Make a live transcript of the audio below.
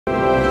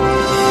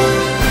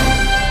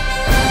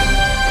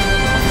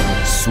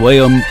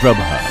Swayam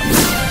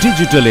Prabha.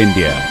 Digital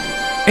India.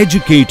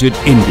 Educated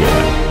India.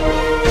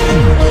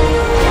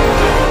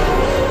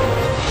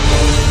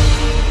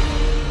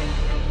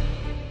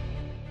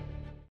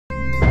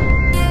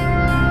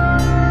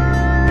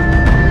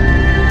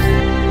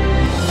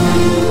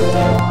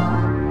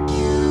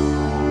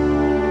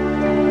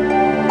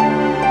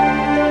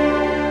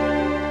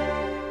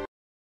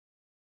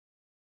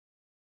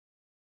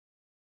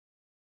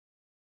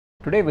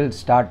 Today we'll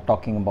start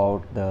talking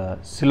about the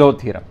Sylow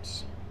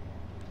theorems.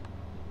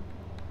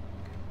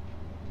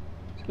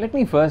 So let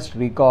me first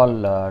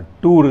recall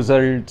two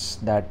results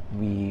that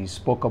we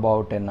spoke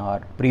about in our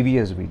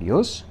previous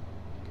videos.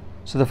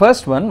 So the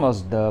first one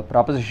was the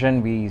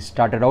proposition we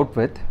started out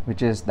with,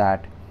 which is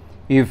that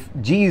if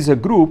G is a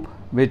group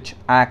which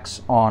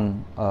acts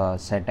on a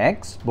set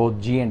X, both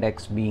G and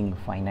X being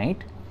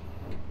finite,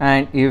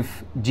 and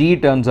if G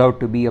turns out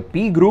to be a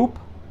P group,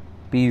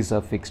 P is a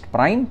fixed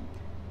prime,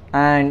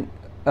 and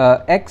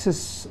X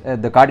is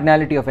the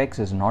cardinality of X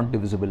is not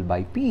divisible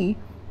by P,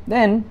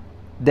 then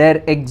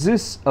there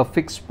exists a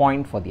fixed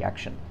point for the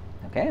action.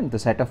 Okay, and the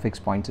set of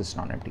fixed points is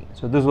non-empty.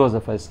 So this was the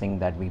first thing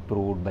that we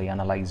proved by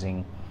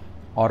analyzing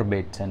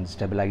orbits and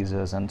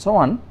stabilizers and so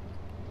on.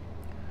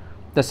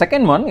 The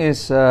second one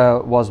is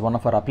was one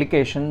of our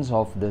applications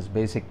of this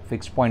basic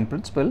fixed point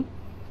principle,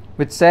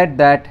 which said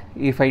that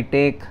if I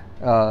take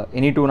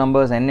any two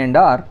numbers n and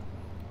r,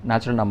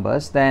 natural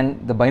numbers,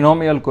 then the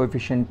binomial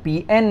coefficient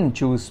Pn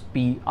choose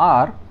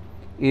Pr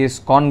is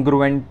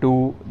congruent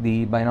to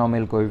the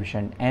binomial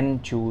coefficient n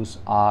choose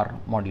R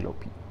modulo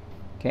P.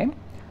 Okay,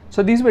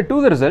 so these were two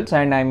of the results,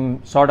 and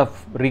I'm sort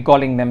of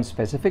recalling them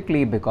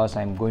specifically because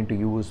I'm going to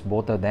use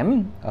both of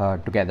them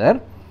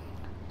together.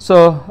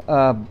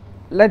 So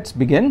let's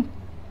begin.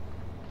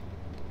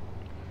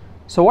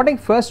 So what I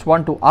first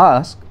want to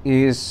ask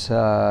is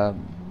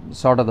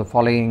sort of the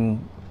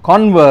following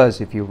converse,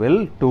 if you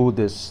will, to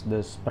this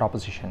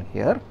proposition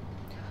here.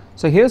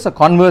 So here's a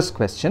converse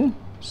question.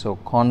 So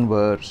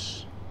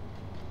converse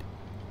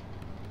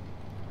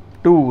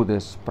to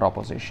this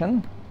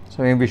proposition.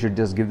 So maybe we should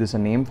just give this a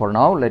name for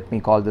now. Let me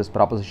call this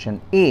proposition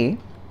A.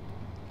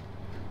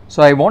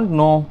 So I want to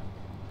know,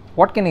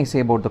 what can I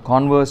say about the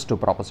converse to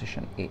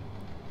proposition A?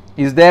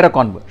 Is there a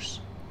converse?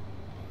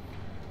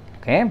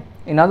 Okay,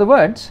 in other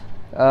words,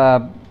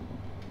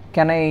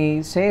 can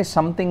I say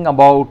something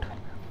about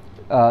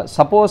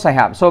suppose I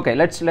have, so okay,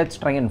 let's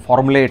try and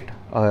formulate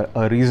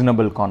a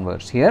reasonable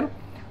converse here.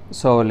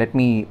 So let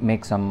me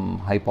make some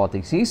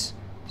hypotheses.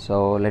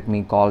 So let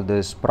me call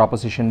this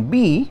proposition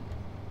B.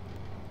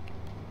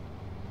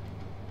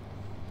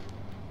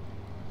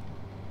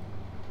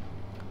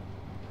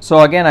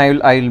 So again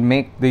I'll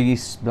make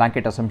these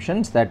blanket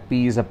assumptions that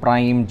P is a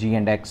prime, G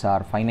and X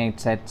are finite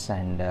sets,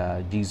 and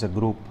G is a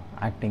group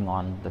acting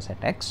on the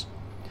set X.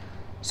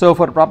 So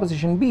for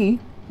proposition B,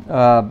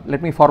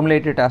 let me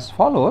formulate it as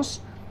follows.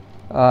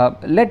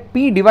 Let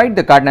P divide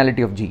the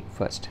cardinality of G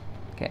first.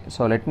 Okay,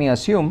 so let me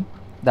assume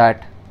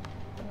that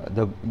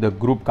the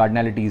group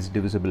cardinality is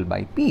divisible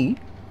by P.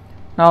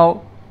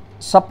 Now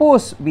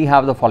suppose we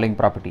have the following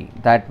property,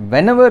 that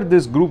whenever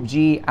this group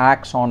G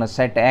acts on a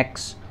set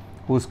X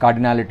whose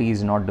cardinality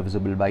is not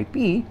divisible by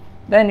P,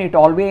 then it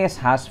always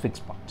has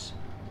fixed points.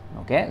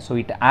 Okay, so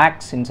it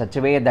acts in such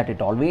a way that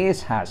it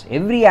always has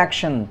every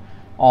action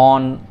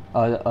on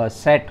a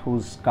set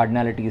whose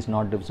cardinality is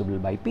not divisible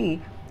by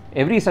P,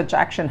 every such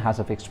action has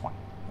a fixed point.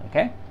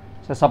 Okay,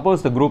 so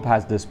suppose the group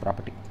has this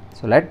property.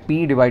 So let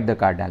P divide the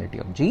cardinality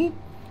of G.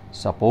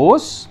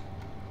 Suppose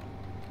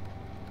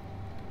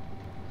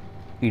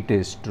it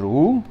is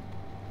true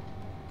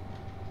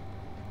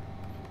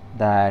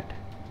that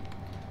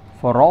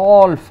for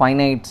all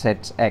finite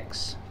sets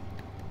X,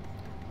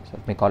 so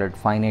let me call it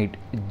finite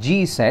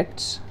G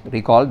sets,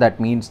 recall that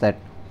means that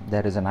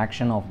there is an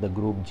action of the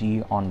group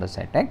G on the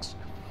set X.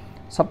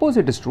 Suppose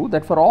it is true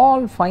that for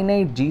all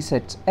finite G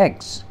sets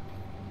X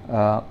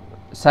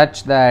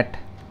such that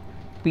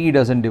P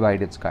doesn't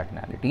divide its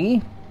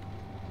cardinality,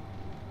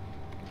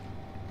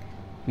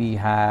 we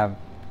have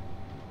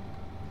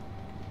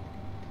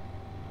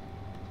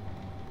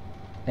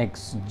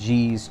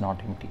Xg is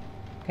not empty.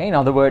 Okay, in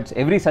other words,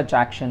 every such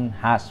action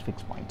has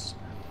fixed points.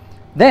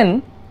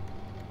 Then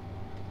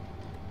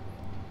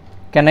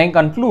can I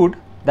conclude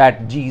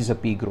that G is a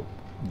P group?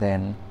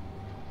 Then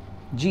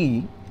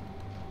G,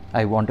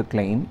 I want to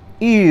claim,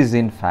 is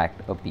in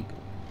fact a P group.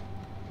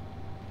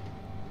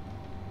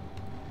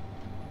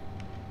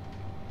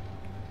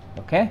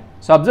 Okay,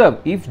 so observe,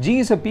 if G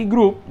is a P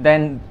group,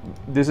 then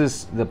this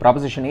is the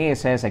proposition A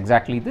says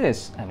exactly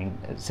this. I mean,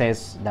 it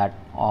says that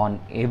on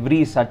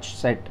every such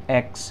set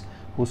X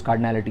whose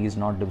cardinality is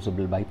not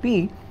divisible by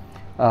P,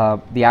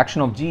 the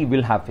action of G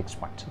will have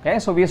fixed points. Okay,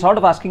 so we are sort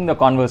of asking the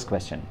converse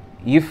question.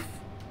 If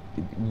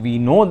we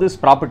know this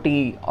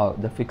property,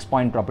 the fixed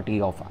point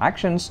property of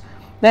actions,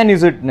 then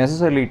is it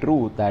necessarily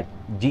true that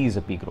G is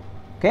a P group?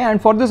 Okay,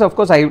 and for this, of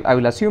course, I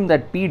will assume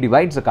that P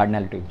divides the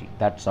cardinality of G.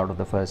 That's sort of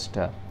the first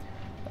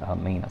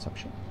main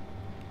assumption.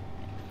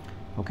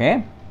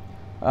 Okay,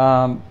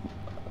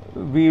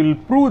 we will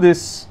prove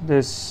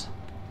this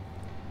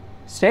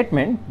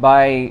statement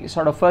by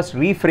sort of first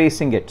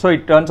rephrasing it. So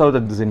it turns out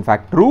that this is in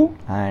fact true,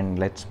 and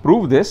let's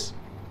prove this.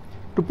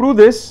 To prove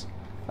this,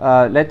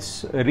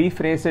 let's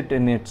rephrase it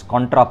in its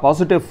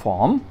contrapositive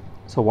form.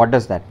 So what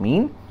does that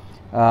mean?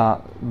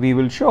 We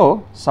will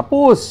show,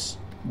 suppose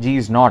G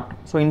is not,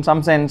 so in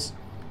some sense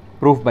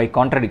proof by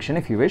contradiction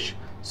if you wish,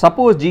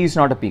 suppose G is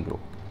not a P group.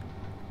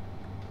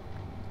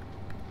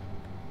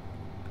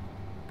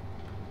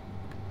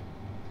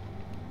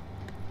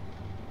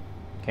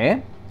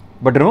 Okay,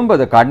 but remember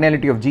the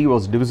cardinality of G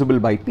was divisible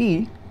by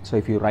P, so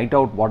if you write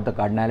out what the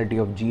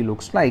cardinality of G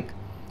looks like,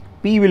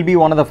 P will be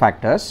one of the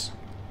factors,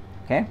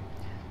 okay,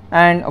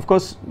 and of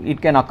course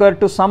it can occur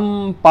to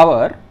some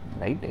power,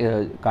 right?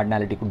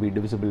 Cardinality could be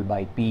divisible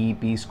by P,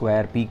 P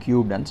square, P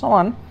cubed and so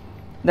on.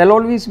 There will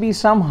always be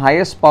some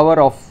highest power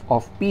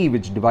of P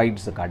which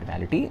divides the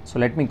cardinality. So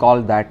let me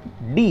call that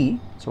D.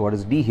 So what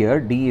is D here?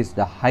 D is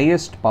the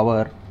highest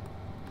power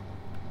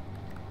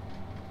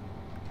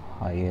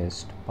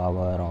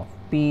of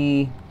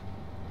P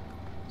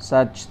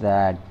such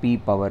that P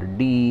power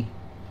D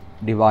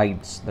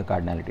divides the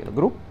cardinality of the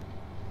group.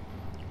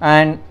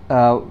 And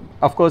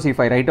of course if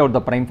I write out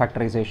the prime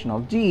factorization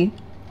of G,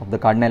 of the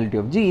cardinality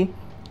of G,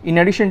 in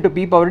addition to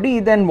P power D,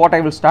 then what I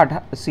will start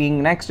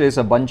seeing next is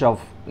a bunch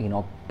of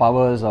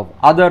powers of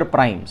other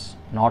primes,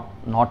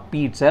 not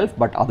P itself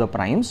but other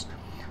primes.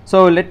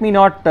 So let me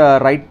not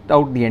write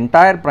out the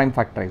entire prime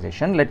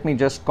factorization, let me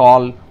just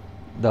call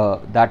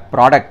that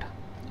product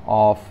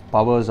of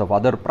powers of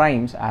other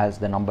primes as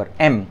the number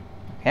m.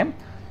 Okay,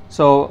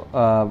 so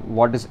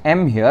what is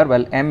m here?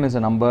 Well, m is a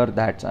number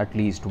that's at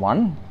least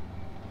 1,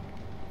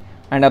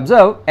 and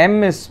observe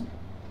m is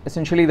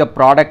essentially the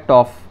product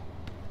of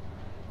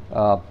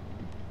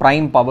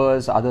prime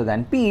powers other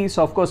than P.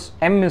 So of course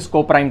m is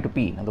co-prime to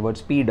P, in other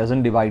words P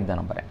doesn't divide the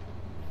number m.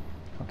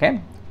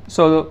 Okay,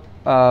 so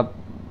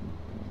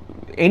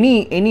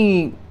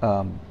any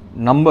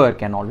number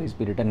can always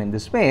be written in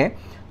this way,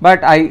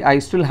 but I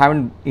still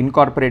haven't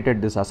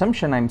incorporated this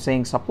assumption. I am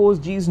saying suppose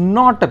G is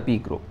not a P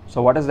group.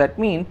 So what does that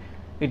mean?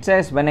 It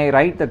says when I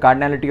write the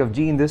cardinality of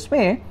G in this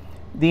way,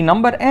 the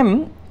number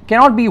m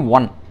cannot be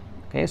 1.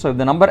 Okay, so if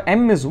the number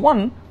m is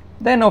 1,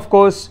 then of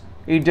course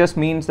it just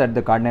means that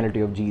the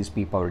cardinality of G is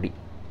P power D.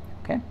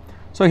 Okay,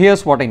 so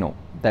here's what I know,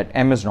 that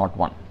m is not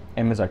 1,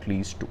 m is at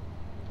least 2.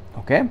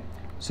 Okay,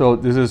 so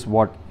this is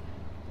what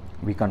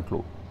we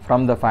conclude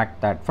from the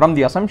fact that, from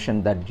the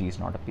assumption that G is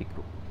not a P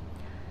group.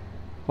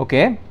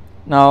 Okay,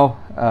 now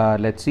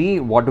let's see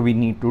what do we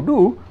need to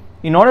do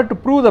in order to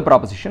prove the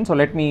proposition. So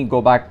let me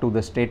go back to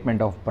the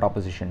statement of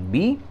proposition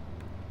B.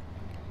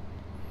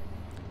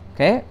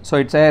 Okay, so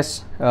it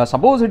says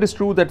suppose it is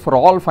true that for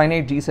all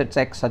finite G sets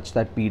X such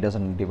that P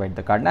doesn't divide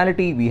the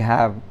cardinality, we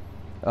have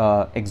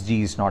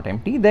Xg is not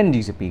empty, then G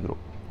is a P group,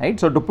 right?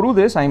 So to prove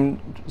this, I am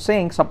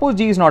saying suppose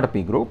G is not a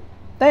P group,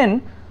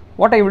 then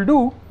what I will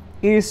do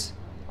is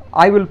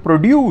I will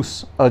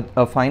produce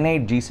a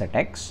finite G set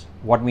X.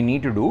 What we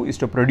need to do is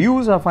to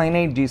produce a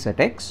finite G set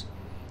X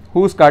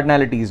whose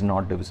cardinality is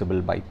not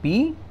divisible by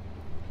P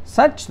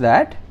such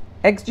that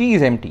Xg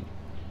is empty.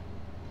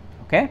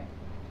 Okay,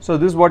 so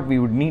this is what we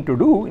would need to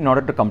do in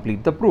order to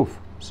complete the proof.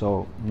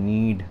 So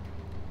need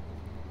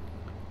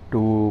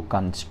to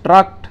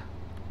construct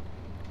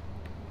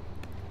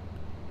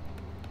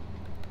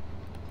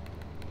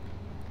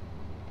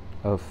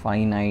a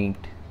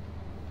finite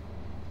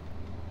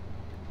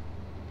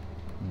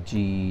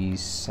G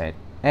set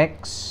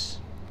X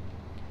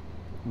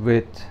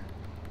with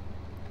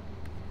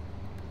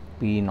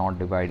P not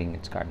dividing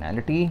its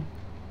cardinality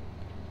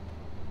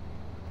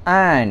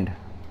and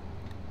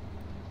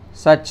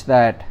such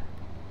that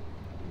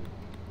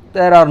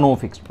there are no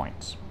fixed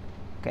points.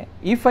 Okay,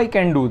 if I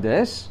can do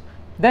this,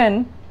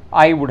 then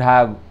I would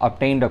have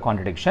obtained a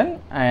contradiction,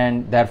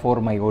 and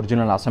therefore my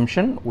original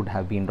assumption would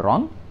have been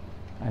wrong,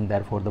 and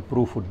therefore the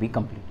proof would be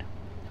complete.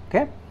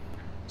 Okay,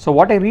 so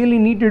what I really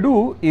need to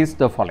do is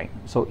the following.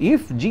 So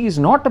if G is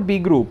not a P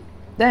group,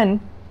 then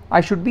I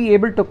should be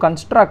able to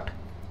construct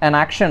an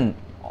action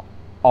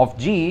of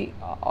G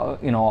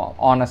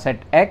on a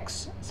set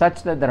X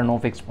such that there are no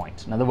fixed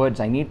points. In other words,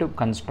 I need to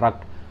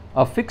construct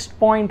a fixed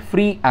point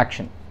free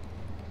action.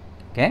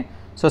 Okay,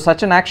 so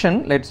such an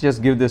action, let's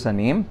just give this a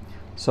name.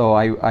 So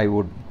I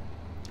would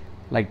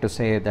like to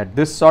say that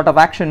this sort of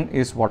action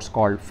is what's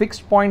called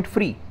fixed point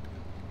free,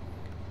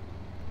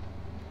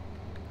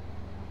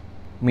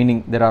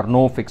 meaning there are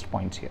no fixed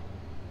points here,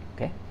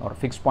 okay, or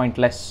fixed point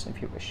less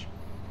if you wish.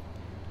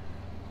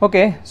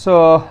 Okay,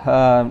 so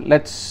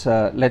let's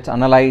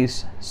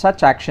analyze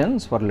such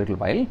actions for a little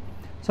while.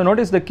 So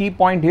notice the key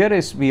point here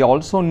is we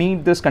also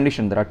need this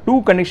condition. There are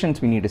two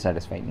conditions we need to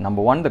satisfy.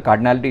 Number one, the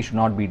cardinality should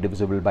not be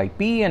divisible by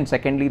P, and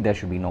secondly, there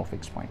should be no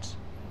fixed points.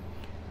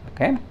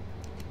 Okay,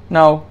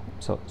 now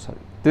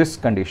this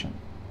condition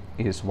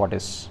is what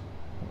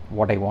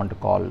I want to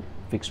call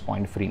fixed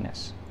point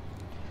freeness.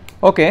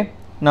 Okay,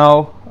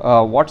 now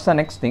what's the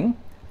next thing?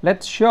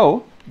 Let's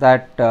show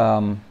that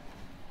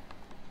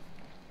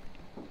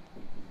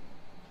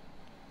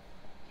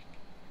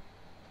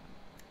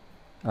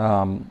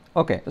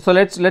Okay, so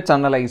let's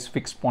analyze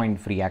fixed point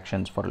free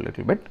actions for a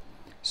little bit.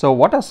 So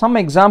what are some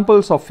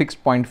examples of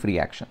fixed point free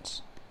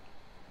actions?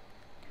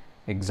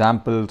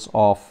 Examples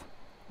of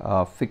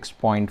fixed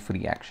point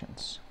free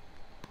actions.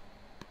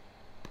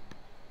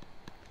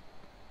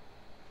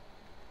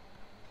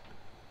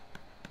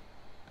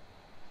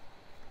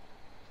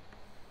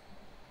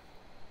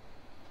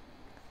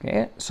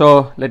 Okay,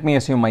 so let me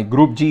assume my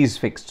group G is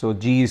fixed. So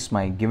G is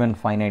my given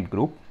finite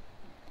group.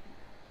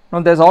 Now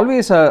there's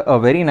always a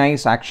very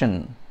nice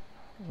action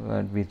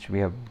which we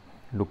have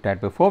looked at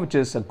before, which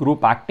is a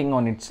group acting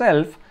on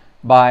itself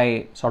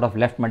by sort of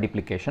left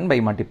multiplication,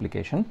 by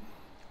multiplication.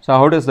 So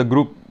how does the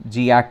group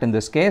G act in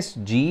this case?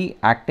 G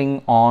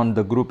acting on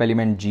the group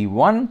element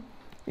G1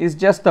 is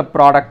just the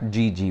product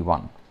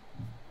G1.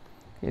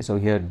 Okay, so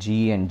here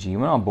G and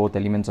G1 are both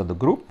elements of the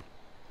group.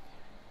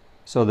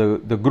 So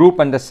the group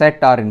and the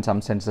set are in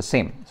some sense the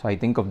same. So I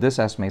think of this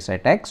as my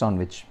set X on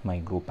which my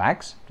group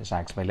acts. This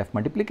acts by left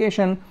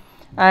multiplication.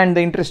 And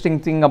the interesting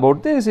thing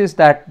about this is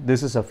that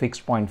this is a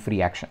fixed point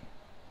free action.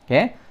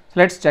 Okay, so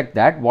let's check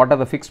that. What are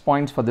the fixed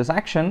points for this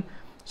action?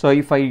 So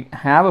if I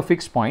have a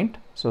fixed point,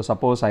 so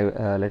suppose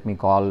let me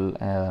call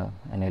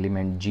an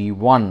element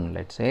G1,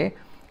 let's say,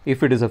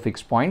 if it is a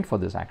fixed point for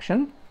this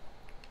action.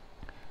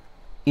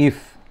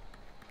 If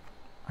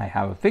I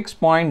have a fixed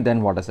point,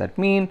 then what does that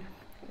mean?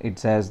 It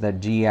says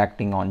that G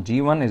acting on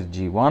G1 is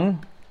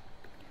G1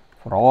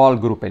 for all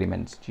group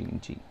elements G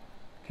and G.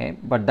 Okay,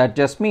 but that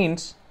just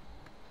means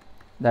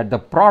that the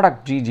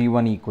product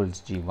G1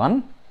 equals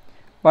G1,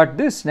 but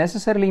this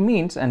necessarily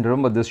means, and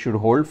remember this should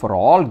hold for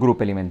all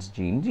group elements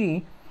G and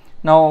G.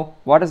 Now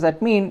what does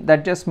that mean?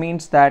 That just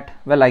means that,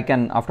 well, I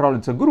can, after all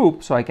it's a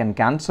group, so I can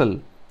cancel,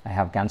 I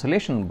have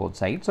cancellation on both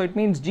sides, so it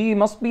means G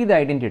must be the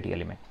identity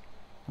element.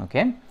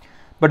 Okay,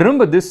 but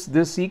remember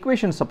this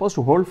equation is supposed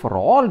to hold for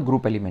all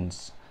group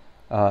elements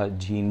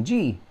G and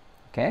G.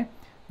 Okay,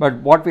 but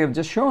what we have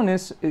just shown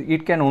is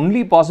it can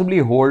only possibly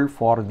hold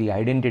for the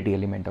identity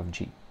element of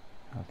G.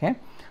 Okay,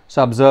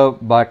 so observe,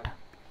 but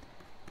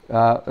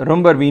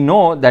remember we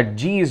know that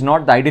G is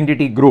not the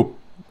identity group.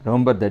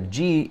 Remember that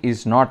G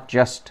is not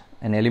just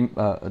an element,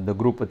 the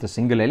group with a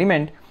single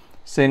element,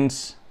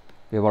 since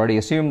we have already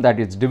assumed that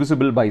it's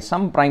divisible by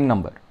some prime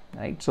number,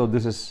 right? So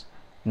this is,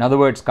 in other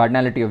words,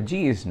 cardinality of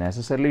G is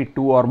necessarily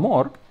 2 or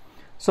more.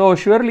 So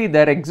surely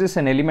there exists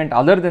an element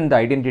other than the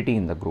identity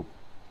in the group.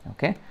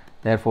 Okay,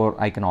 therefore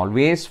I can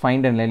always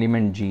find an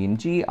element G in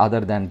G other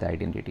than the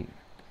identity.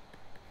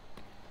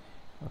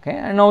 Okay,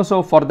 and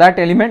also for that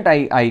element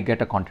I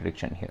get a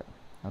contradiction here.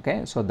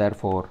 Okay, so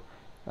therefore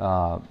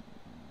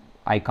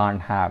I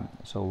can't have,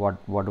 so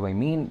what do I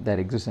mean? There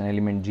exists an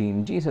element G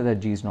in G, so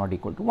that G is not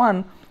equal to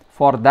 1.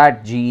 For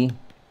that G1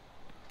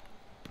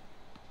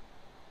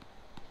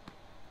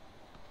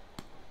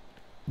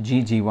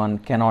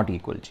 cannot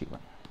equal G1.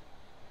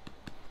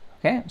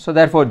 Okay, so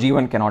therefore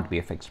G1 cannot be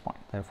a fixed point.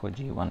 Therefore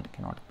G1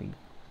 cannot be.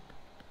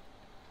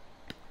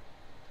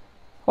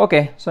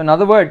 Okay, so in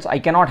other words, I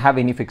cannot have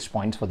any fixed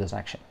points for this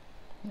action.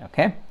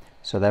 Okay,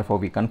 so therefore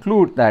we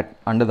conclude that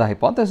under the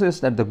hypothesis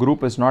that the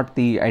group is not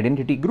the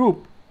identity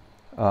group,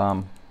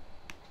 the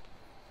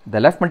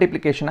left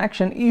multiplication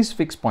action is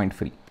fixed point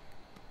free.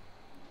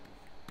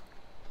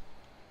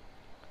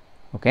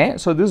 Okay,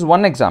 so this is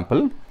one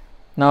example.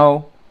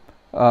 Now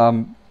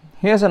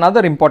here's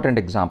another important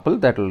example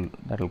that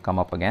will come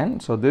up again.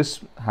 So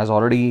this has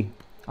already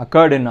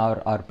occurred in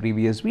our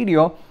previous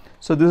video.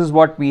 So this is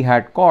what we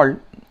had called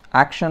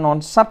action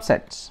on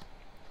subsets.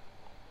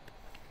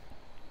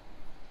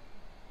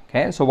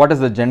 Okay, so what is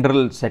the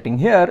general setting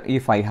here?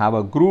 If I have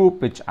a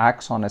group which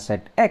acts on a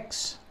set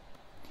X,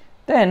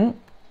 then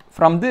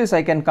from this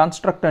I can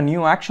construct a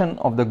new action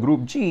of the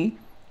group G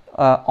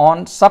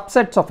on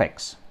subsets of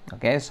X.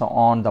 Okay, so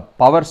on the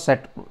power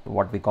set,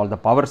 what we call the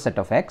power set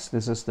of X,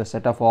 this is the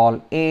set of all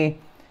A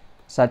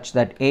such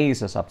that A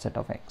is a subset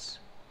of X.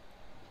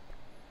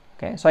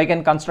 Okay, so I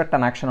can construct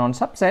an action on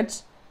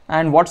subsets.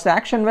 And what's the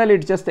action? Well,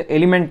 it's just the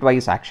element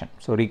wise action.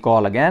 So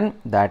recall again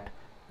that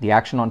the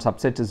action on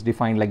subsets is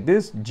defined like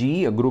this: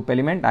 G, a group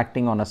element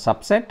acting on a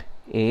subset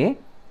A.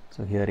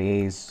 So here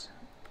A is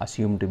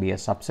assumed to be a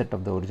subset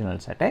of the original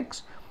set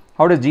X.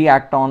 How does G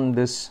act on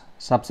this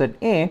subset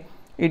A?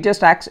 It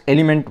just acts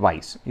element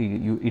wise.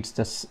 It's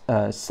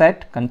the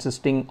set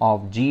consisting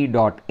of G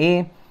dot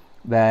A,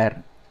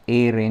 where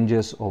A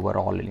ranges over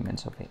all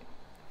elements of A.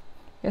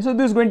 Okay, so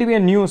this is going to be a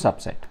new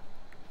subset.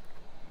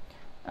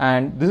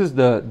 And this is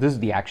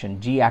the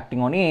action. G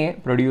acting on A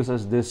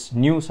produces this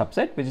new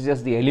subset, which is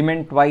just the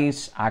element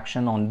wise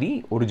action on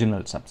the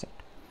original subset.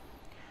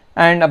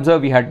 And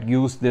observe, we had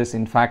used this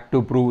in fact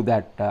to prove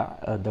that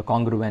the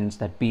congruence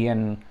that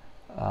Pn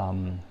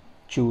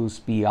choose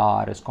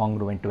PR is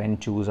congruent to N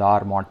choose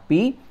R mod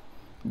P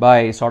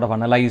by sort of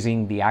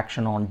analyzing the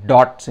action on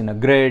dots in a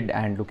grid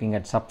and looking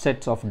at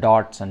subsets of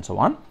dots and so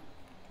on.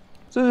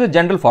 So this is a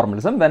general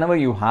formalism. Whenever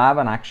you have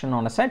an action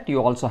on a set,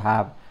 you also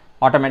have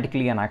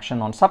automatically an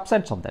action on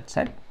subsets of that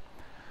set.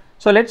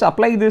 So let's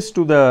apply this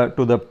to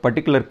the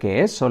particular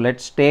case. So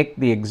let's take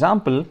the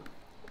example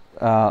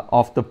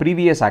of the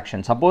previous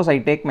action. Suppose I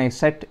take my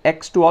set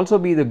X to also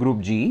be the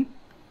group G.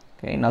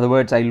 Okay, in other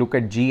words, I look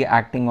at G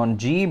acting on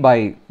G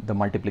by the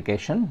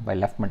multiplication, by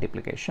left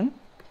multiplication.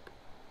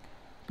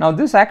 Now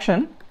this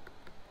action,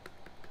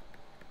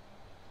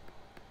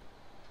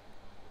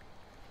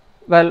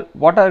 well,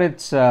 what are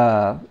its,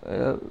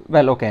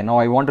 well, okay, now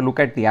I want to look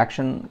at the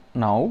action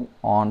now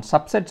on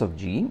subsets of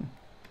G.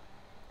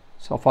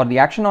 So for the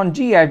action on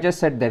G, I have just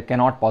said there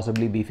cannot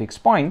possibly be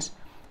fixed points.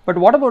 But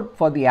what about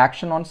for the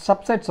action on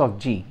subsets of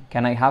G?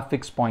 Can I have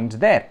fixed points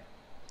there?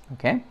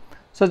 Okay,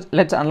 so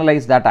let's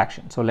analyze that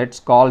action. So let's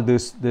call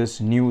this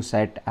new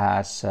set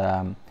as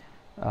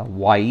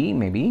Y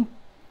maybe.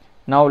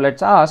 Now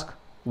let's ask,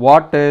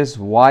 what is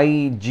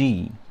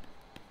YG?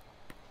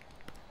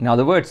 In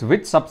other words,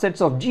 which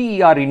subsets of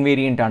G are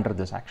invariant under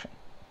this action?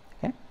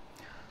 Okay,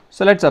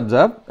 so let's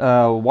observe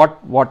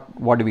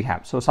what do we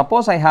have. So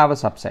suppose I have a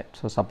subset.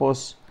 So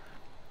suppose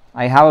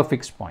I have a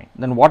fixed point.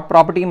 Then what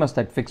property must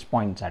that fixed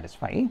point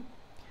satisfy?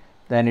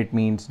 Then it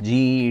means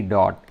G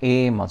dot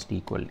A must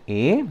equal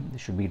A. This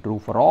should be true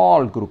for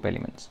all group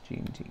elements G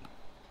and G.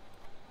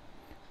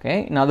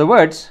 Okay, in other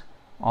words,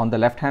 on the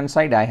left hand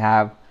side I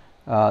have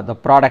the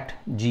product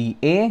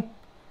GA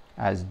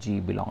as G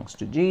belongs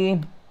to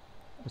G.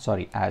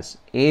 Sorry, as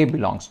A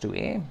belongs to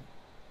A,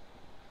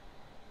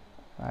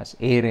 as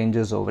A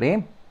ranges over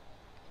A,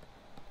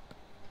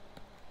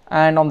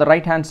 and on the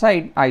right hand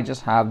side I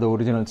just have the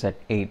original set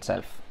A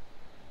itself.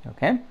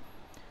 Okay,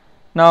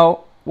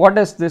 now what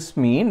does this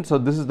mean? So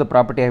this is the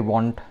property I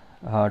want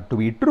to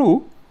be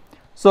true.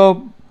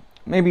 So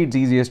maybe it's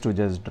easiest to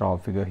just draw a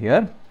figure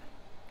here.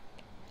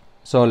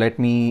 So let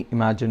me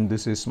imagine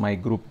this is my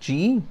group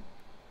G.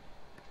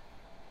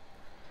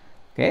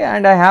 Okay,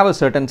 and I have a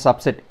certain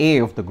subset A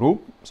of the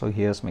group. So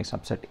here's my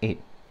subset A.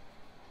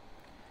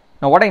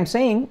 Now what I'm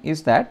saying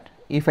is that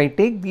if I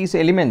take these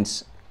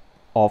elements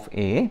of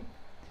A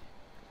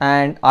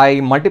and I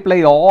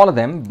multiply all of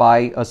them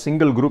by a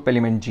single group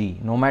element G,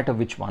 no matter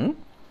which one,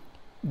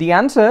 the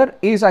answer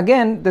is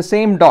again the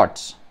same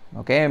dots.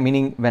 Okay,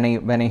 meaning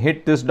when I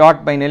hit this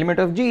dot by an element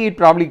of G,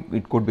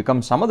 it could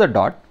become some other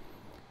dot.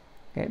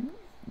 Okay,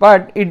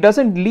 but it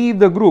doesn't leave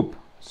the group.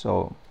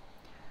 So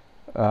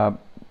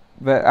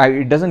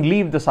it doesn't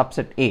leave the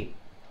subset A.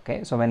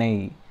 Okay, so when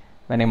I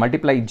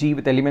multiply G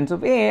with elements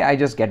of A, I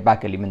just get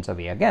back elements of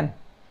A again.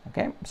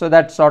 Okay, so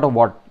that's sort of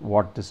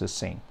what this is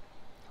saying.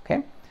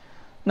 Okay,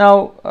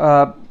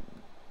 now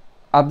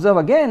observe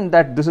again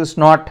that this is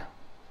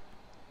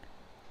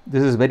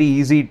very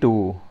easy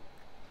to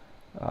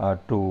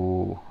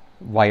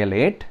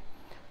violate.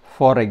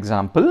 For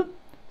example,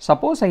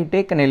 suppose I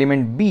take an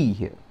element B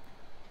here.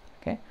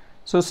 Okay,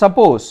 so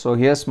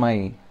here's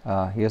my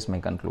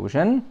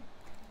conclusion.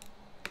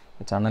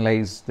 Let's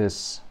analyze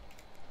this.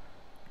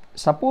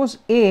 Suppose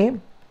A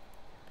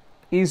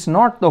is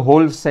not the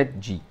whole set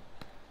G.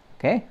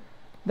 Okay,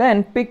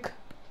 then pick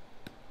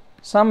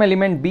some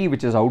element B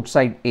which is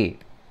outside A.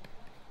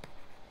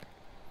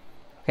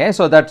 Okay,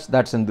 so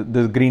that's in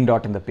the green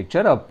dot in the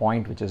picture, a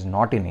point which is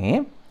not in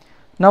A.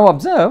 Now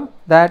observe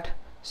that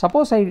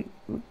suppose I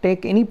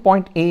take any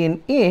point A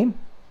in A,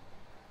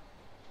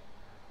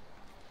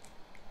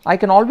 I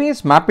can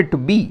always map it to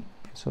B.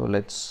 So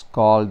let's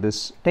call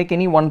this, take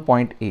any one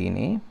point A in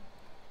A.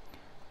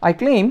 I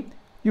claim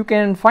you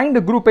can find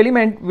a group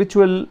element which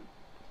will,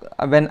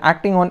 when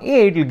acting on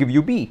A, it will give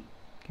you B.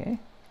 Okay,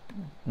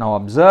 now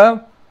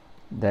observe,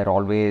 there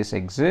always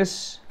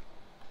exists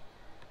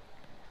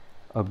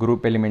a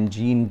group element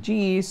G in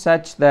G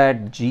such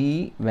that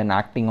G when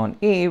acting on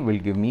A will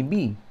give me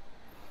B.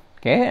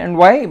 Okay, and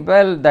why?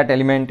 Well, that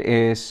element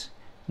is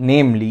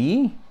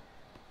namely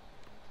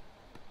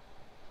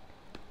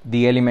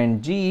the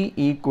element G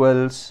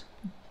equals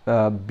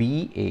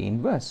B A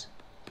inverse,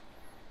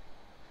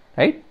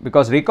 right?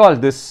 Because recall,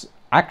 this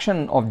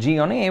action of G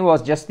on A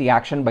was just the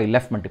action by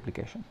left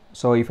multiplication.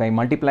 So if I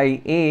multiply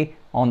A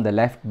on the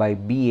left by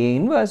B A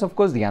inverse, of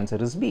course the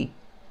answer is B.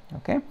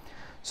 Okay,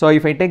 so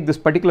if I take this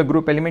particular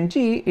group element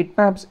G, it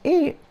maps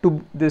A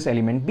to this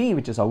element B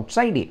which is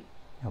outside A.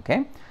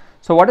 Okay,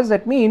 so what does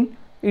that mean?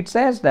 It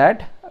says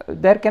that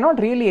there cannot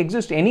really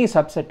exist any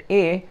subset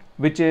A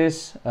which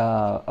is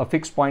a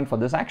fixed point for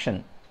this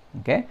action.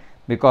 Okay,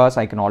 because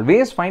I can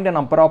always find an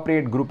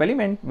appropriate group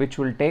element which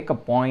will take a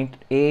point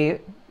A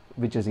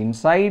which is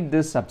inside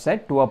this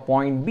subset to a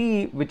point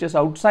B which is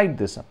outside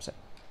this subset.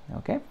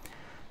 Okay,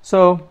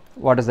 so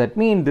what does that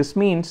mean? This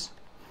means,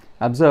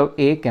 observe,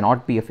 A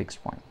cannot be a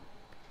fixed point.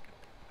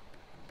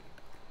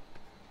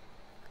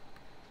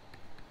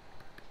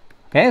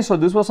 Okay, so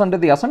this was under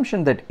the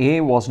assumption that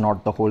A was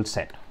not the whole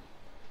set,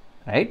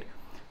 right?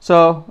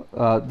 So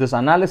this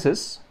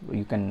analysis,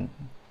 you can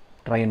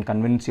try and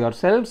convince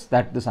yourselves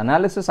that this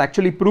analysis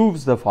actually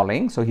proves the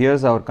following. So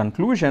here's our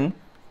conclusion.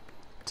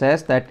 It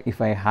says that if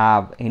I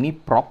have any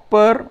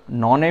proper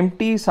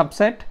non-empty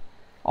subset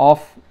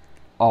of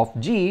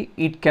G,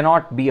 it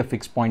cannot be a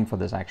fixed point for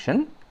this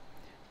action.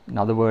 In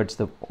other words,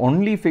 the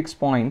only fixed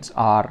points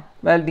are,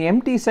 well, the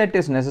empty set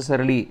is a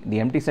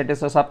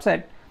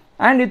subset,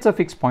 and it's a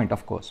fixed point,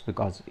 of course,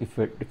 because if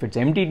it's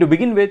empty to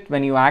begin with,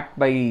 when you act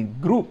by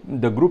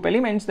the group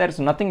elements, there is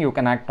nothing you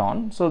can act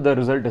on, so the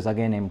result is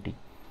again empty.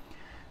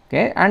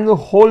 Okay, and the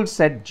whole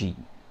set G,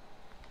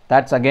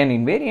 that's again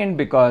invariant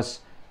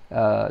because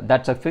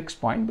that's a fixed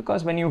point,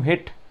 because when you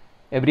hit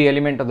every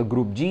element of the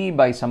group G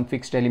by some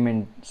fixed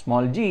element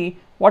small g,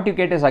 what you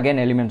get is again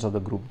elements of the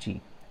group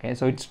G. Okay,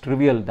 so it's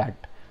trivial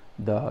that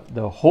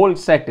the whole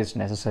set is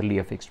necessarily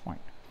a fixed point.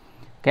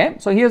 Okay,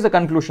 so here's the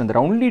conclusion: there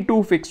are only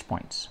two fixed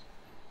points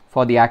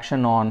for the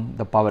action on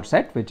the power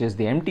set, which is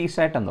the empty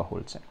set and the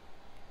whole set.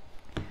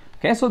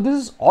 Okay, so this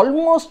is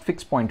almost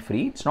fixed point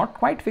free. It's not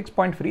quite fixed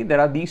point free. There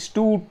are these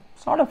two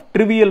sort of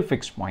trivial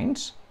fixed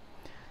points,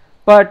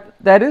 but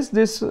there is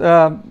this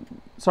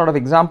sort of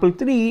example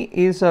 3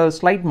 is a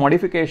slight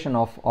modification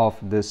of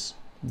this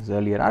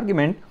earlier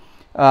argument.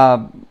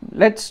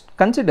 Let's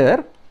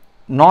consider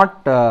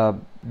not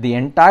the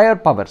entire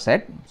power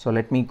set. So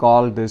let me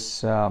call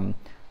this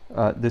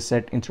this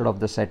set instead of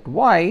the set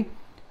y.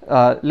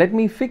 Let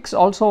me fix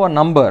also a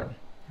number.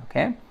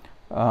 Okay,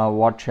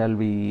 what shall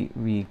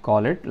we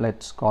call it?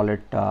 Let's call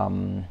it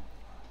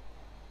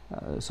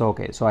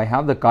so I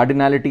have the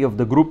cardinality of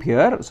the group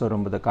here. So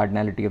remember, the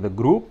cardinality of the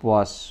group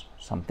was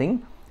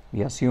something.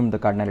 We assume the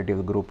cardinality of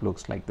the group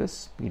looks like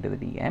this, p to the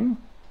dm.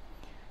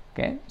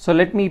 Okay, so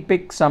let me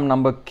pick some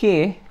number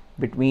k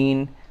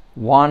between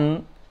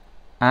 1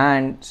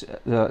 and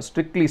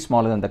strictly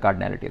smaller than the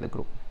cardinality of the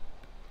group.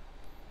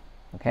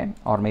 Okay,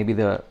 or maybe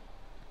the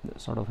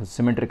sort of a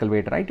symmetrical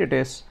way to write it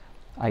is,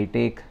 I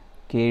take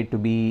k to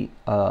be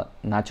a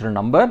natural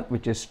number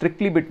which is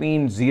strictly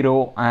between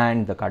 0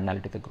 and the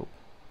cardinality of the group.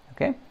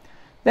 Okay,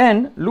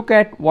 then look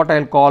at what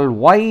I'll call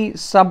y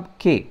sub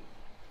k.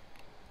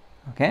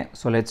 Okay,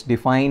 so let's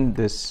define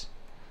this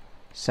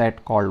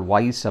set called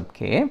y sub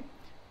k.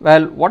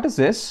 Well, what is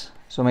this?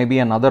 So maybe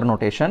another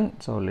notation.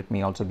 So let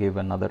me also give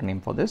another name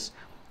for this.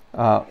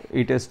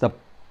 It is the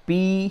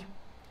p,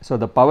 so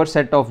the power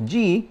set of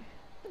G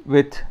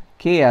with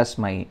k as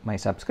my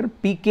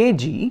subscript,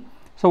 pkg.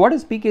 So what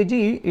is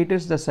pkg? It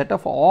is the set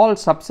of all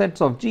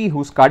subsets of G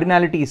whose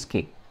cardinality is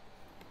k,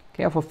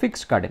 okay, of a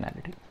fixed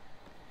cardinality.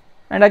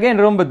 And again,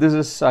 remember, this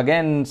is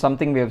again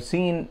something we have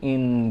seen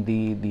in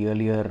the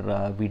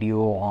earlier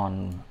video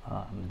on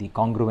the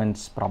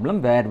congruence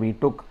problem, where we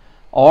took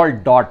all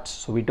dots.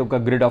 So we took a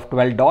grid of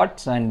 12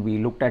 dots and we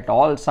looked at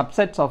all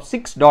subsets of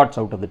 6 dots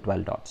out of the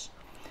 12 dots.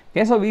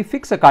 Okay, so we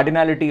fix a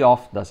cardinality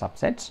of the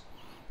subsets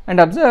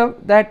and observe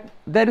that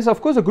there is of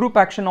course a group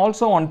action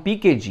also on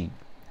pkg.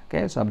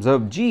 Okay, so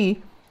observe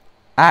G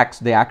acts,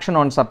 the action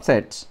on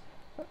subsets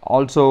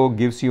also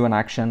gives you an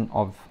action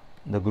of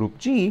the group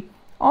G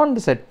on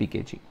the set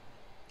pkg.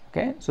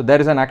 Okay, so there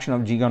is an action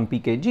of G on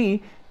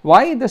pkg.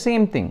 Why? The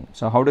same thing.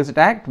 So how does it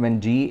act? When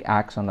G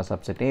acts on a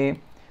subset A,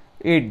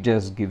 it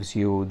just gives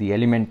you the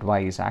element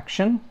wise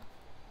action,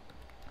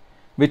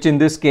 which in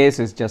this case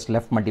is just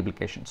left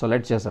multiplication. So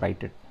let's just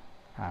write it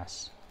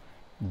as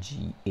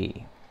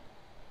GA,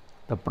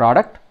 the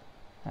product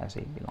as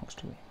A belongs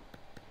to A.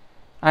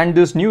 And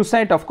this new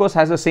set of course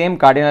has the same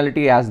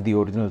cardinality as the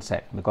original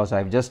set, because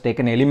I've just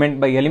taken element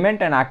by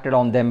element and acted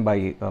on them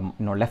by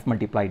left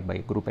multiplied by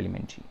group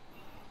element G.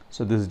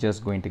 So this is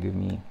just going to give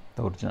me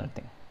the original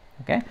thing.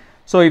 Okay,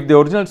 so if the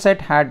original set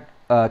had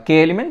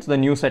k elements, the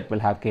new set will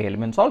have k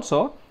elements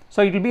also,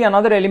 so it will be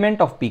another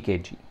element of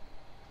pkg.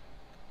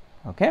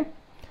 Okay,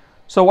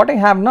 so what I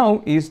have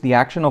now is the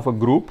action of a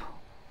group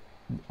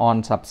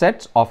on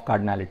subsets of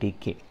cardinality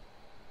k.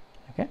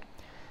 Okay,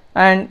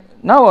 and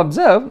now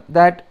observe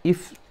that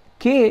if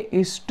k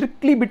is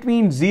strictly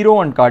between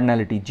 0 and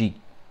cardinality G,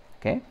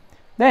 okay,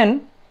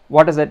 then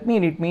what does that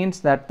mean? It means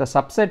that the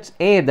subsets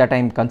A that I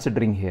am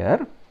considering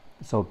here,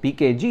 so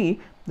pkg,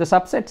 the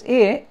subsets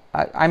A,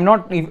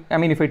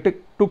 if I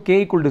took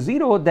k equal to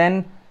 0,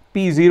 then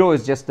p0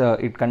 is just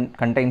it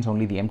contains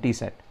only the empty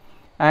set,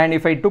 and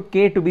if I took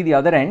k to be the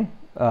other end,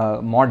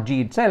 mod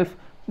G itself,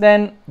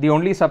 then the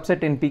only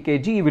subset in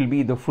pkg will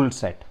be the full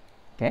set.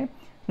 Okay,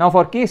 now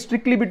for k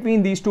strictly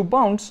between these two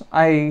bounds,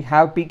 I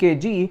have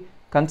pkg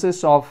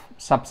consists of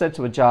subsets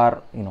which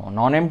are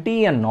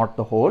non-empty and not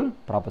the whole,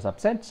 proper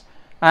subsets,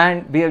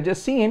 and we have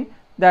just seen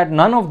that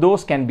none of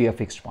those can be a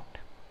fixed point.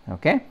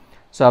 Okay,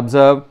 so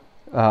observe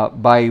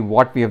by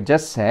what we have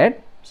just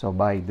said, so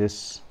by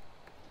this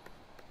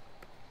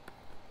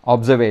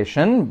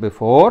observation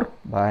before,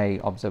 by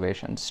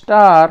observation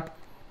star,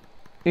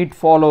 it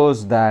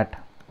follows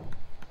that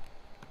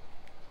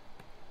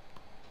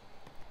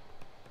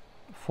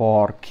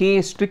for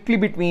k strictly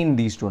between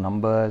these two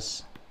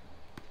numbers,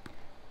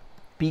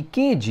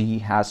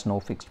 pkg has no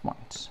fixed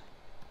points.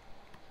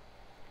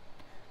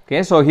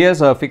 Okay, so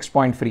here's a fixed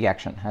point free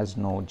action, has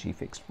no G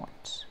fixed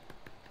points.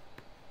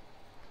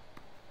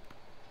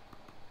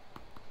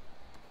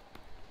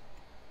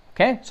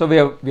 Okay, so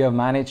we have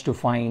managed to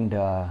find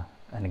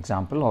an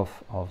example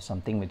of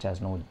something which has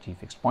no G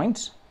fixed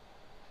points.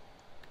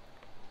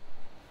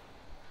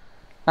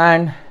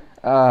 And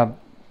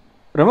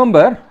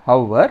remember,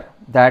 however,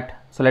 that,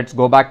 so let's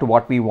go back to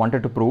what we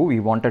wanted to prove. We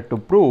wanted to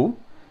prove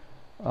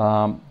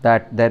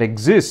that there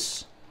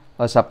exists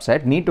a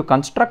subset, need to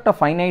construct a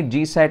finite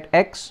G set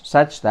X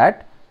such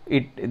that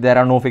there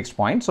are no fixed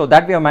points. So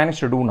that we have managed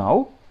to do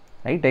now,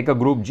 right? Take a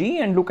group G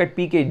and look at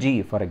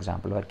pkg, for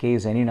example, where k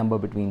is any number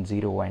between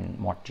 0 and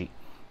mod G.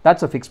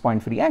 That's a fixed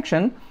point free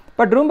action.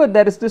 But remember,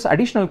 there is this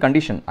additional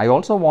condition. I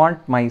also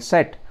want my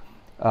set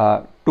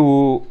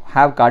to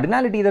have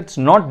cardinality that's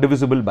not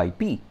divisible by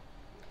p.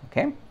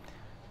 Okay.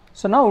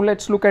 So now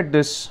let's look at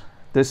this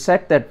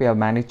set that we have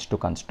managed to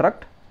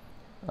construct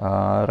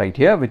right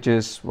here, which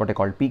is what I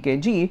call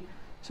pkg.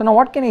 So now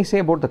what can I say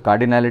about the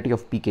cardinality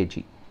of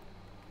pkg?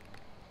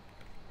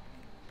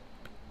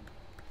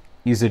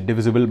 Is it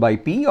divisible by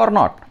p or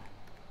not?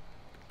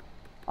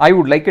 I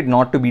would like it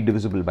not to be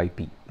divisible by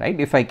p, right?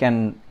 If I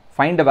can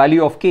find a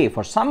value of k,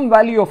 for some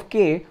value of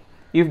k,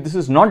 if this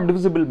is not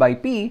divisible by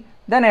p,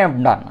 then I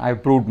have done, I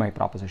have proved my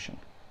proposition.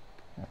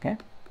 Okay.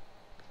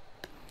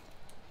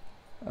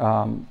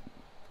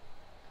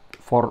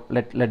 For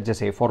let's just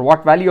say, for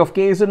what value of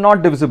k is it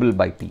not divisible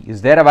by p?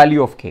 Is there a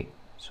value of k?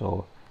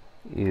 So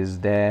is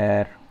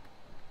there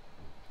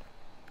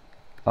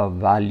a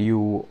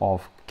value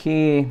of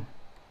k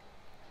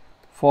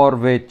for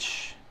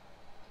which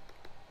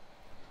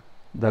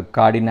the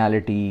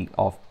cardinality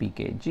of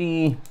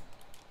pkg,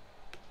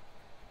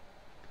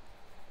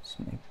 let's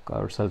make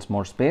ourselves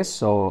more space.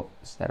 So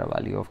is there a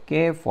value of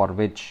k for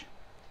which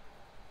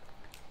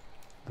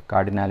the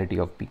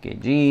cardinality of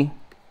pkg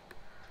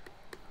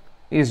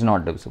is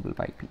not divisible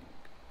by p?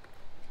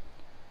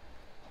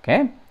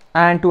 Okay,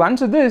 and to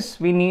answer this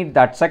we need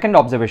that second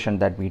observation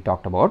that we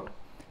talked about.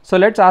 So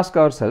let's ask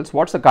ourselves,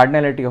 what's the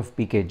cardinality of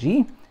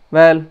pkg?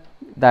 Well,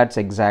 that's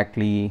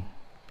exactly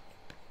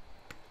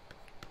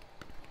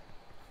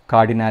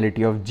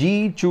cardinality of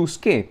G choose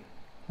k,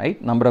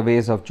 right? Number of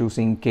ways of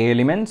choosing k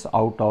elements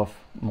out of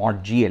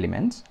mod G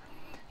elements.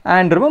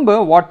 And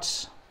remember,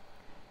 what's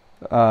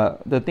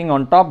the thing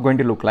on top going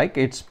to look like?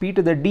 It's p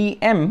to the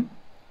dm,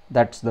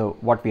 that's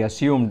what we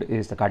assumed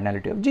is the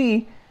cardinality of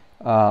G,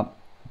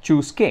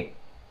 choose k.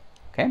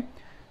 Okay.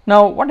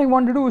 Now what I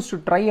want to do is to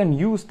try and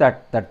use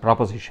that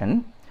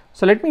proposition.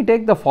 So let me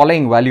take the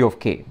following value of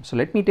k. So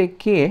let me take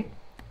k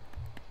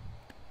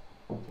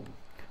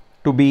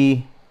to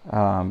be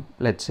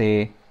let's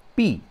say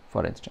p,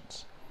 for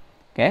instance.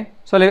 Okay.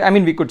 So I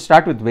mean, we could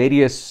start with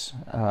various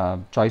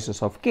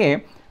choices of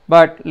k,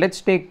 but let's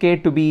take k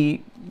to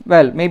be,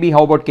 well, maybe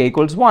how about k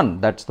equals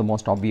 1? That's the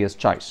most obvious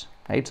choice,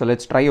 right? So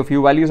let's try a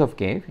few values of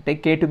k. If you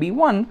take k to be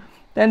 1,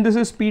 then this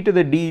is p to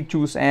the d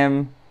choose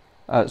m,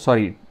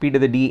 p to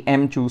the d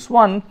m choose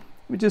 1,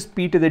 which is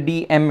p to the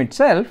d m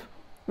itself.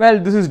 Well,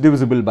 this is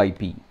divisible by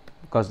p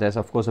because there's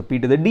of course a p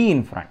to the d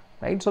in front,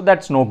 right? So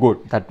that's no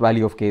good. That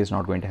value of k is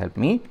not going to help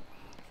me.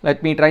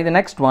 Let me try the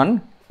next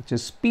one, which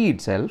is p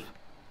itself.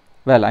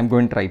 Well, I'm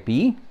going to try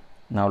p.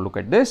 Now look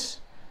at this.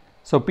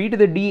 So p to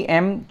the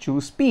dm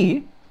choose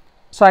p.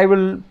 So I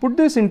will put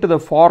this into the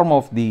form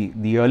of the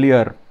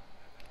earlier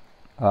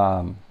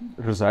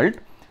result.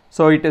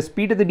 So it is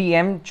p to the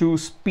dm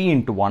choose p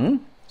into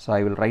 1. So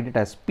I will write it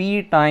as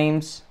p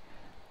times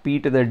p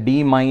to the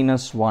d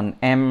minus 1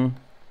 m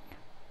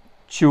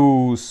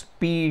choose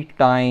p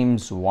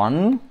times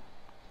 1.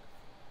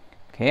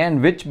 Okay,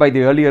 and which by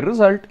the earlier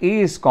result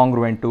is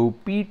congruent to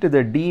p to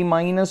the d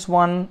minus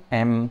 1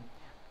 m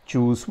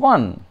choose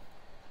 1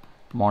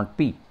 mod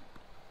p.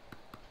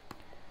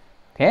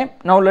 Okay,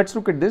 now let's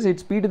look at this.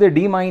 It's p to the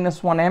d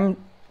minus 1 m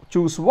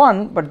choose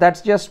 1, but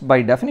that's just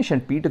by definition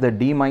p to the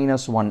d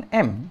minus 1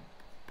 m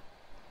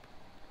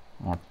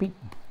mod p.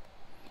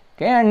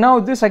 Okay, and now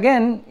this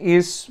again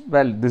is,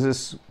 well,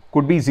 this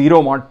could be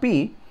 0 mod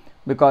p,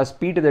 because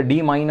p to the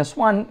d minus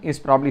 1 is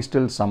probably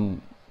still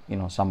some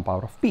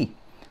power of p.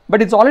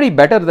 But it's already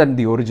better than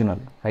the original,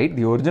 right?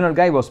 The original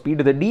guy was p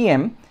to the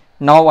dm.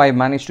 Now I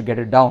managed to get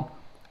it down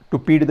to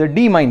p to the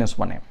d minus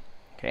 1m.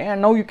 Okay,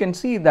 and now you can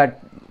see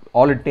that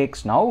all it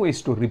takes now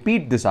is to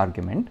repeat this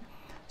argument.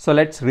 So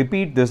let's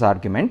repeat this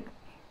argument.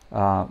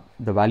 The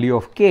value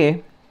of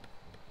k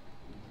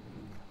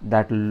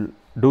that will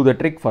do the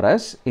trick for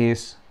us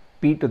is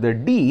p to the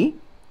d.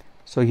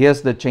 So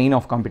here's the chain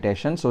of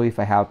computation. So if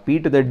I have p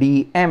to the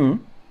dm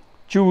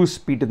choose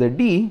p to the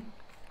d,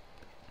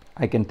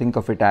 I can think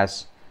of it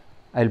as,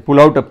 I'll pull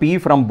out a p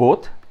from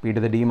both, p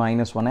to the d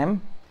minus 1m,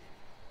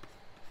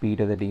 p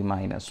to the d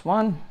minus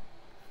 1,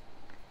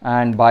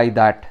 and by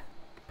that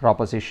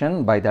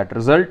proposition, by that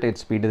result,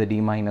 it's p to the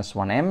d minus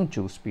 1m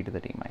choose p to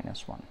the d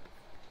minus 1.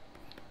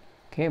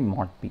 Okay,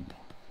 mod p.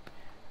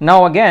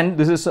 Now again,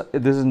 this is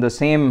in the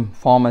same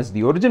form as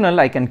the original.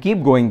 I can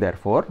keep going,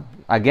 therefore.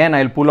 Again,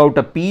 I'll pull out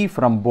a p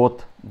from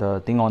both the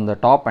thing on the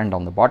top and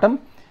on the bottom,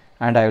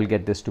 and I will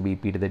get this to be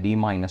p to the d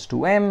minus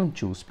 2m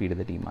choose p to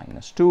the d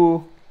minus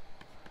 2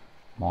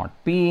 mod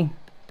p,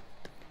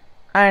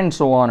 and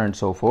so on and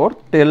so forth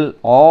till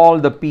all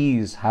the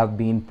p's have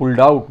been pulled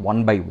out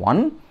one by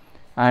one,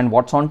 and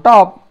what's on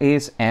top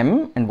is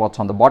m and what's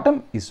on the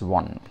bottom is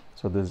 1.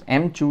 So this is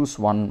m choose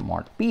 1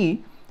 mod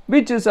p,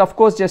 which is of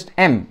course just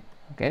m.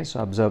 Okay,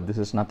 so observe, this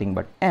is nothing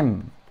but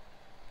m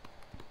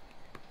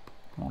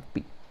mod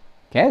p.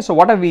 Okay, so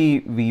what have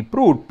we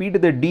proved? P to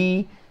the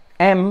d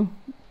m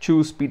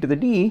choose p to the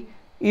d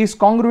is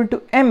congruent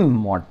to m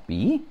mod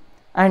p,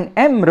 and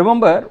m,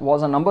 remember,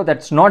 was a number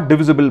that's not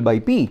divisible by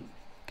p.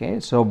 Okay,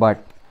 so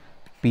but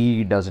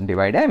p doesn't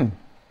divide m.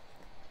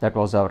 That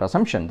was our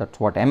assumption. That's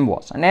what m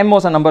was, and m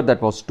was a number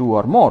that was 2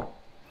 or more.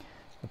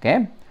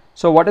 Okay,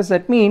 so what does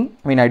that mean?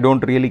 I mean, I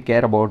don't really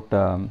care about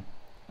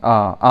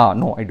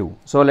no, I do.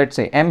 So let's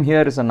say m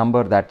here is a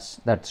number that's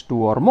 2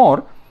 or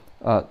more.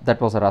 That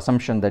was our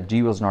assumption that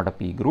G was not a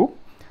p group.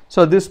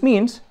 So this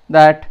means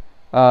that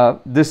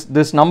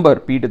this number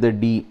p to the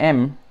d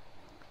m,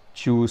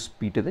 choose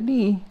p to the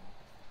d,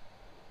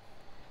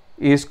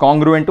 is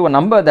congruent to a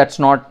number that's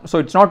not, so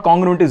it's not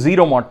congruent to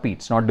 0 mod p,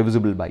 it's not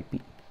divisible by p.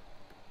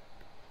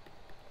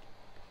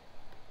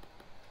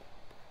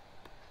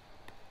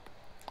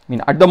 I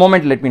mean, at the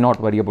moment, let me not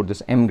worry about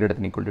this m greater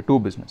than or equal to 2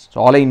 business.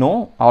 So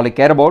all I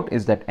care about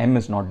is that m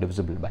is not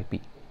divisible by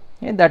p.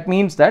 Okay, that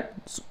means that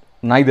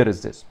neither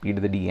is this p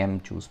to the d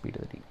m, choose p to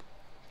the d.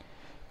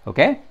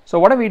 Okay, so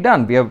what have we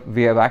done?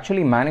 We have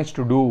actually managed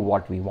to do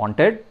what we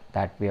wanted,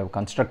 that we have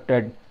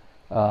constructed,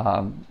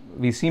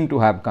 we seem to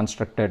have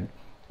constructed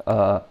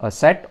a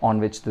set on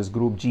which this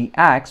group G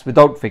acts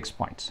without fixed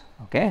points.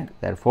 Okay,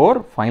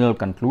 therefore final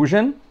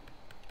conclusion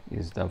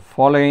is the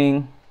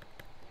following,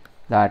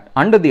 that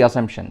under the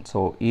assumption,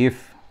 so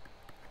if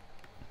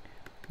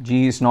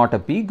G is not a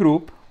p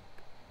group,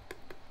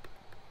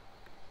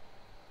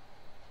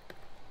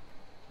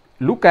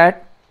 look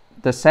at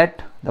the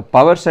set, the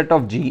power set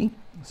of G,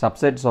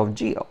 subsets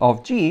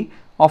of G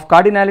of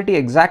cardinality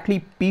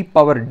exactly p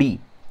power d.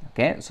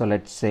 Okay, so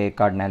let's say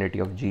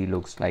cardinality of G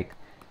looks like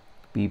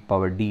p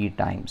power d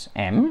times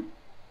m.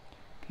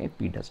 Okay,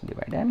 p doesn't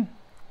divide m.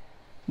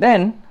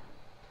 Then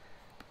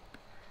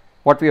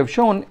what we have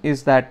shown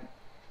is that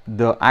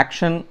the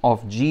action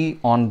of G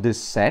on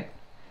this set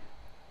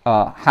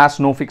has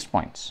no fixed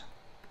points.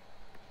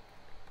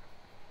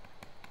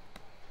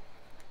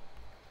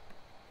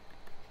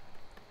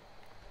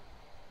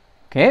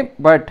 Okay,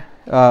 but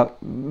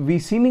we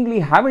seemingly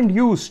haven't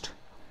used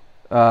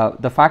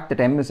the fact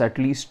that m is at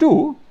least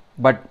 2,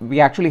 but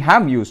we actually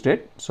have used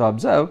it. So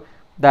observe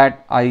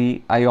that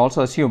I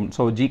also assume,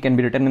 so G can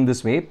be written in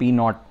this way, p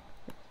not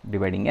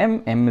dividing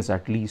m, m is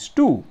at least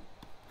 2,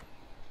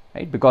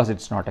 right, because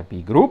it's not a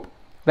p group.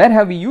 Where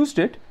have we used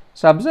it?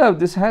 So observe,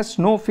 this has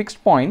no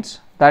fixed points,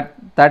 that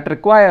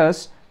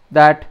requires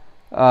that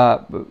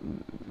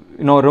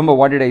remember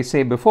what did I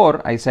say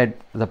before? I said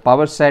the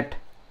power set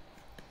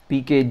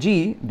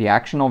pkg, the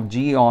action of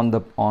G on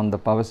the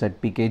power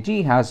set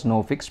pkg has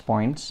no fixed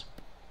points,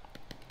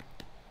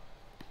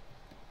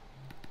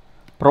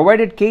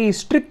 provided k is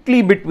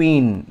strictly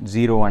between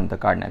 0 and the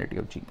cardinality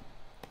of G.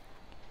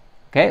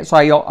 Okay,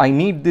 so I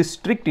need this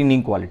strict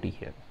inequality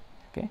here.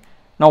 Okay,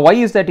 now why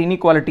is that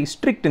inequality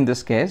strict in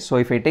this case? So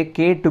if I take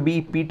k to be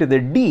p to the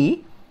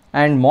d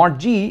and mod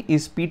G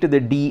is p to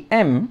the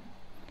dm,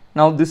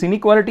 now this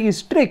inequality is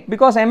strict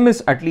because m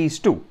is at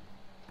least 2.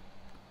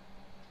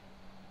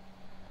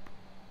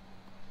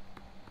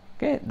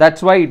 Okay,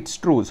 that's why it's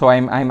true. So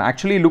I'm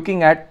actually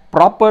looking at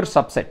proper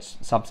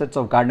subsets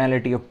of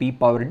cardinality of p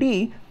power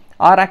d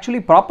are actually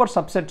proper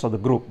subsets of the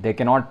group. They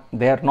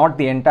are not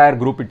the entire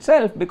group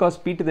itself, because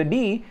p to the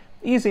d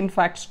is in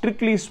fact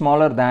strictly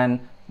smaller than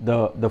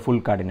the full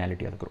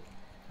cardinality of the group.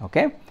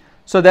 Okay,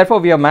 so therefore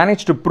we have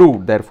managed to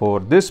prove,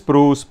 therefore this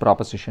proves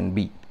proposition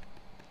B.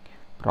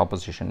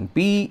 Proposition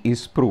B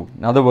is proved.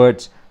 In other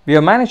words, we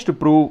have managed to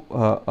prove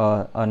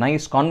a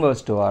nice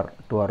converse to our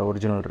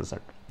original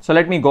result. So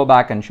let me go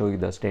back and show you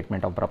the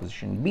statement of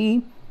proposition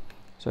B.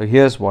 So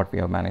here's what we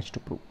have managed to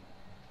prove.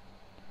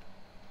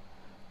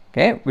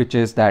 Okay, which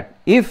is that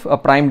if a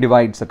prime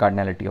divides the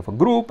cardinality of a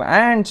group,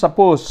 and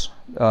suppose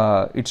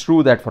it's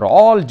true that for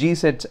all G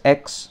sets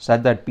X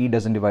such that P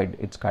doesn't divide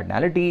its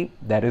cardinality,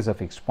 there is a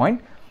fixed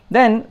point,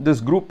 then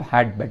this group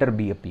had better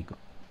be a P group.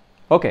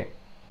 Okay.